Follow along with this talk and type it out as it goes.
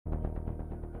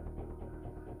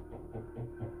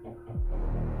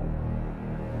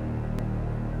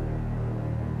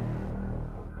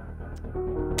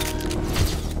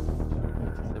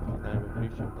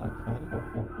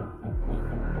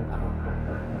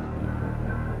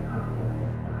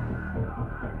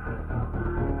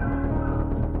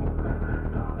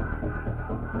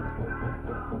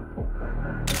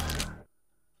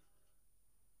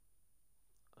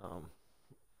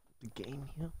The game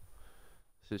here.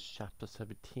 This is chapter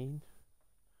 17.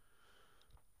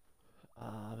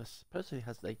 This supposedly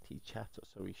has 18 chapters,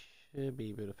 so we should be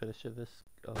able to finish this.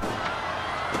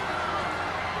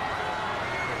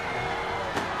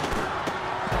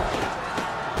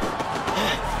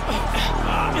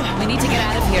 We need to get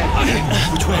out of here.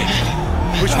 Which way?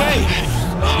 Which way?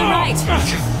 To the right.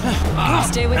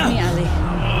 Stay with me, Ali.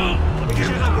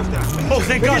 Oh,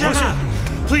 thank God.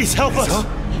 Please help us.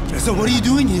 So what are you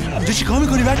doing here? Did she come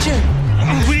and back?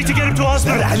 We need to get him to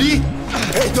hospital. Ali!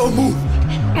 Hey, don't move!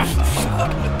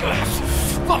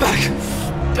 Fall back!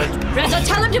 Reza,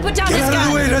 tell him to put down his gun! Get out of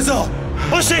the way, Reza!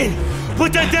 Hossein,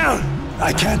 put that down!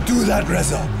 I can't do that,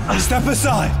 Reza. Step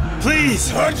aside. Please!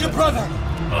 Hurt your brother!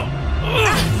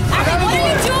 Ali, what are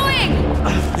you doing?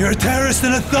 You're a terrorist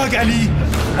and a thug, Ali!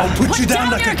 I'll put you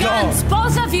down like a clown! Put down your guns,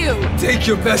 both of you! Take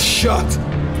your best shot!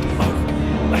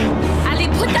 Ali,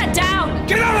 put that down!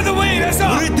 Get out of the way, Reza!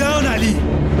 Put it down, Ali!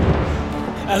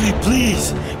 Ali,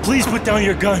 please! Please put down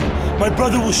your gun. My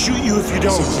brother will shoot you if you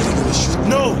don't.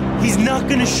 No, he's not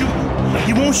gonna shoot you.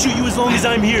 He won't shoot you as long as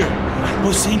I'm here.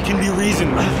 Hossein can be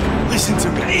reasoned with. Listen to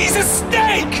me. He's a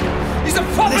snake! He's a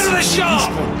puppet of the show!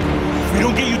 If we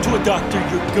don't get you to a doctor,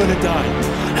 you're gonna die.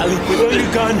 Ali, put down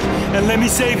your gun and let me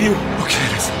save you.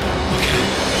 Okay, Reza.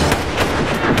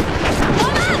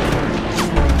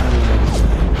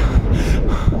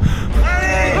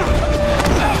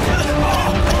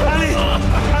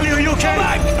 Okay.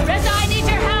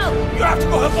 You have to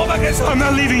go help Pablo. I'm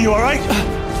not leaving you, all right?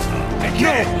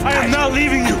 No, I am not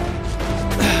leaving you.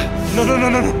 No.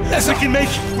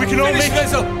 We can all make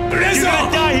it. You're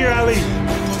gonna die here, Ali.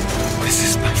 This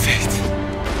is my fate.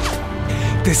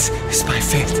 This is my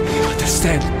fate.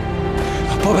 Understand?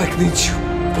 Pablo needs you.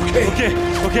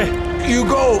 Okay. You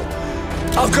go.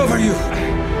 I'll cover you.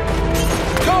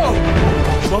 Go.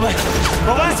 Pablo.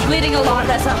 He's bleeding a lot,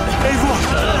 Reza. Hey,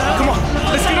 come on.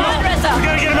 Let's get him out. Reza. We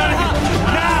gotta get him out of here.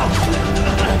 Now!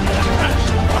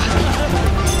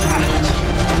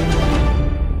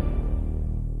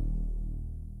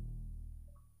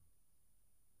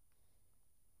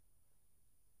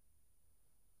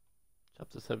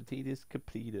 Chapter 17 is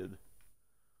completed.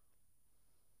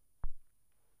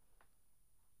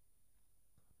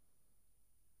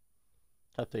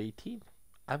 Chapter 18?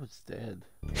 I was dead.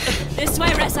 This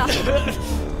way, Reza.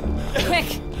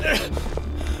 Quick.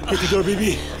 Get the door,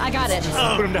 baby. I got it.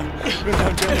 Put him down.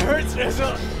 It hurts,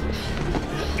 Reza.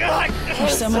 God.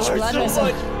 There's so much blood,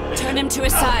 Reza. Turn him to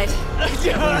his side.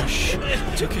 Shh.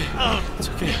 It's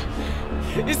okay.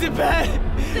 Is it bad?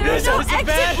 There are no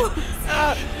exit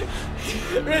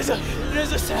Reza,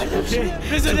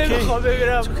 never come back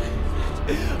up.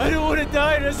 I don't want to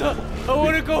die, Reza. I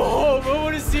want to go home. I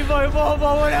want to see my mom.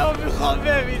 I want to help me come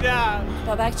baby now.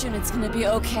 Babakjun, it's gonna be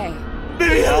okay.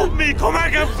 Baby, help me. Come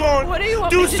back, I'm gone. What do you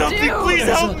want me to do? Something, please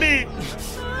help me.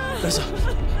 Reza,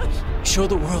 show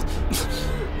the world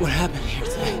what happened here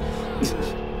today.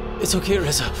 It's okay,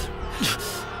 Reza.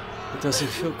 It doesn't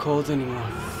feel cold anymore.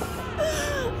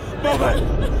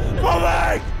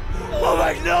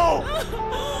 Babak, no!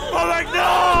 Babak,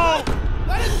 no!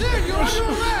 Let us in! You're under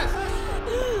arrest!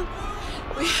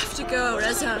 We have to go,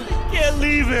 Reza. Can't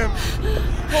leave him.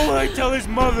 What will I tell his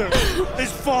mother,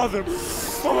 his father?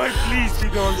 Babak, please,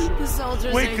 Fidan. The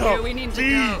soldiers Wake are up, here. We need to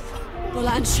please. go.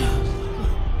 Bolancho.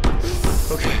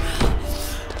 Okay.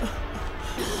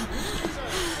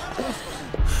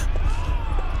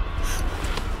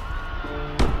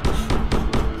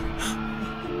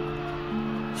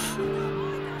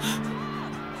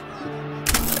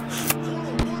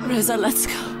 Reza, let's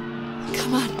go.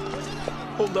 Come on.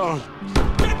 Hold on.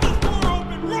 Get the door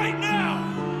open right now!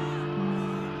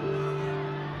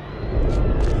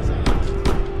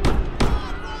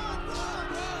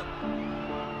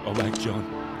 All right, John.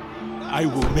 I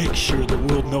will make sure the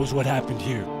world knows what happened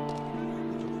here.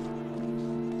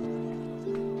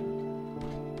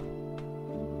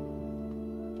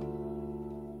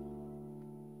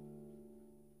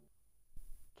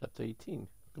 Chapter 18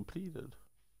 completed.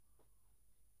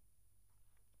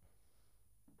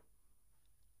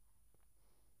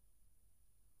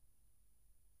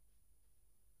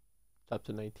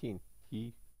 Chapter 19.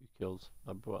 He who kills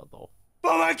my brother.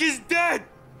 Babak is dead!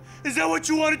 Is that what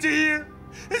you wanted to hear?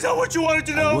 Is that what you wanted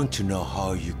to know? I want to know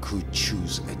how you could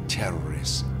choose a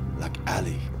terrorist like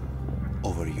Ali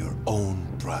over your own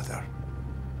brother.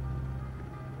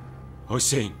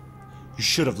 Hossein, you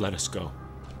should have let us go.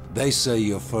 They say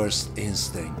your first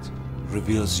instinct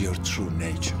reveals your true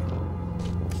nature.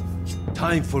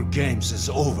 Time for games is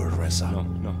over, Reza.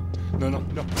 No.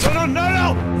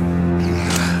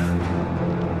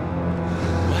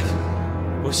 What?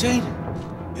 Hussein?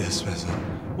 Yes, Reza.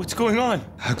 What's going on?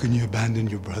 How can you abandon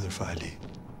your brother, Fali?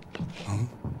 Huh?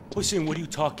 Hussein, what are you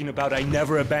talking about? I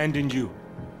never abandoned you.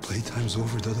 Playtime's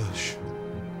over, Dadash.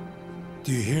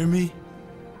 Do you hear me?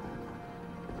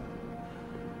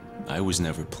 I was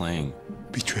never playing.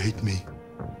 Betrayed me.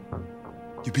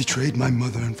 You betrayed my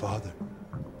mother and father.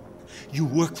 You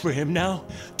work for him now?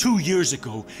 2 years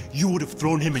ago, you would have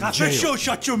thrown him in jail.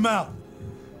 Shut your mouth!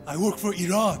 I work for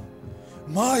Iran,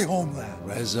 my homeland.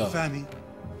 Reza, Fahmy,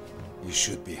 you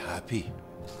should be happy.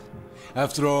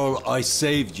 After all, I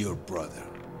saved your brother.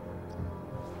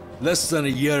 Less than a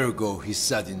year ago, he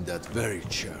sat in that very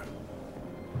chair.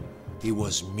 He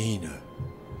was meaner,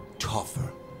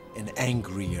 tougher, and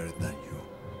angrier than you.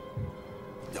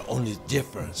 The only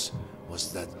difference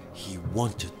was that he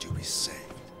wanted to be saved.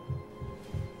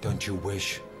 Don't you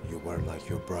wish you were like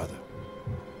your brother?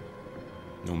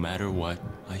 No matter what,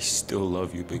 I still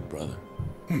love you, big brother.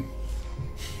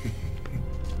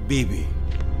 Bibi,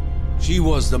 she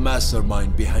was the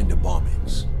mastermind behind the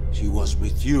bombings. She was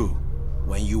with you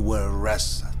when you were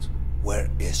arrested. Where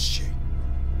is she?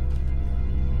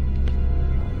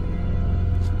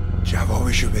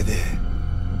 جوابشو بده.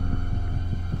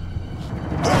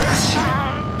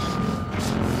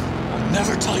 I'll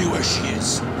never tell you where she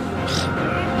is.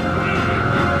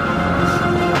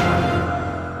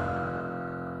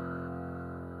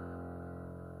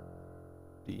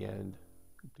 The end.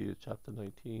 Completed chapter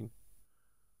 19.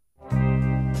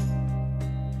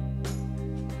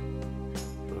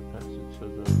 What a passage of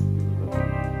the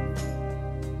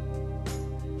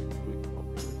week of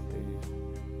the days.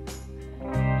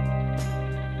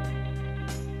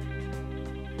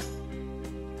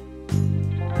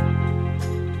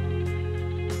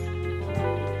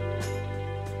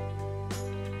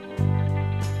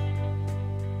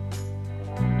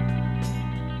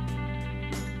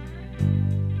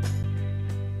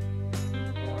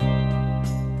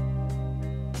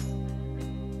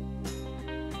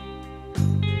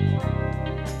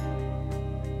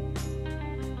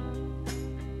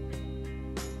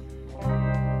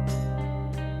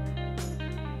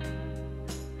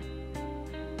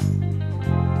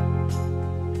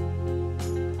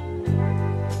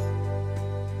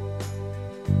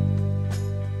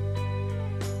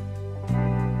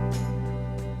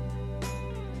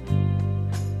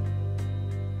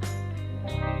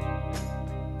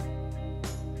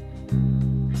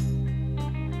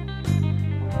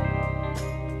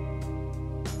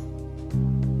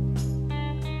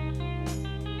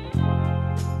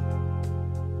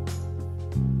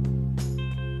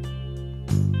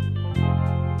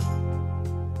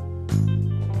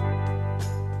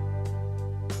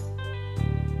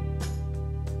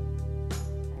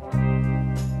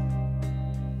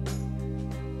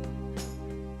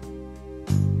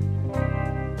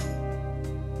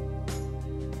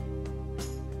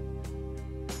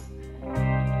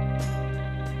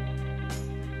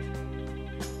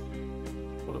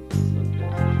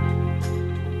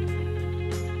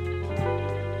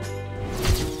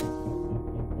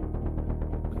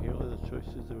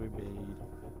 Choices that we made,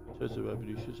 choices of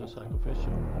revolutions or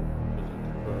sacrificial, choices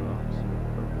to burn arms and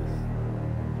purpose,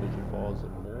 choices falls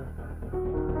and more,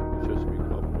 choices to be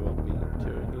covered without being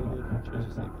tyranned,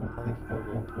 choices to panic or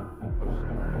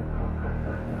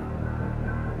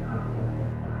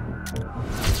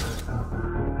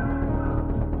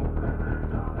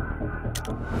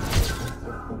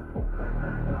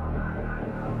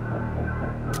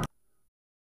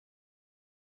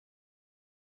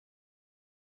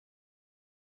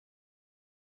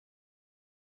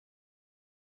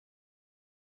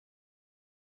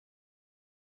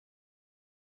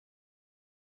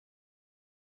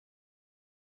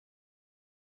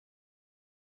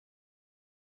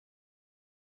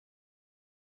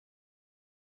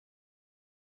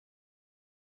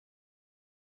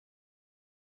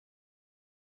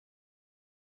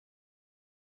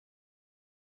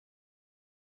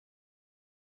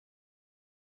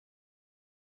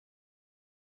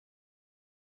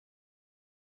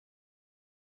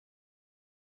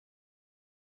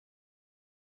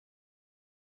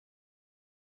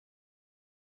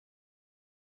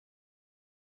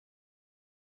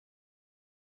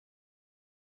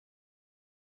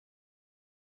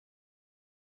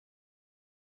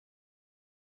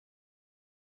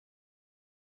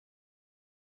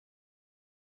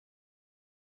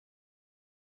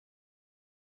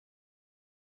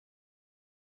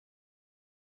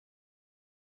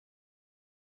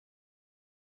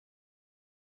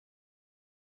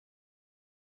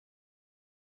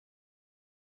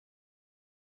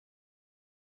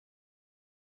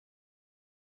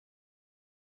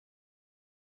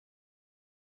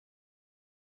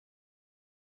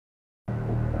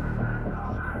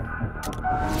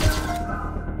I would like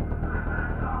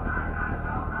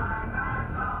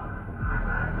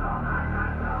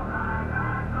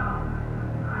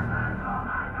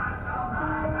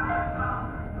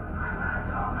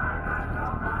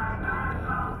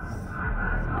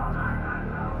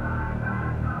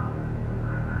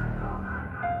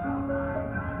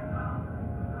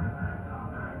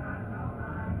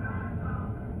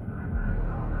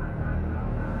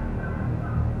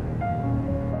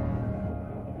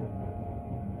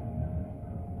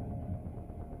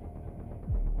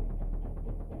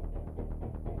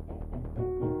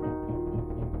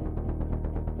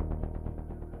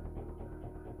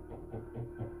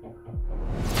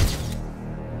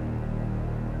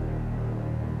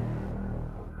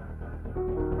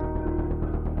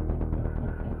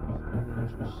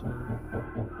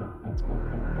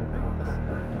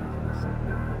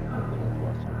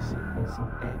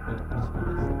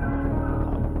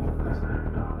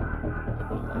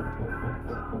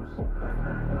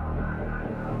to.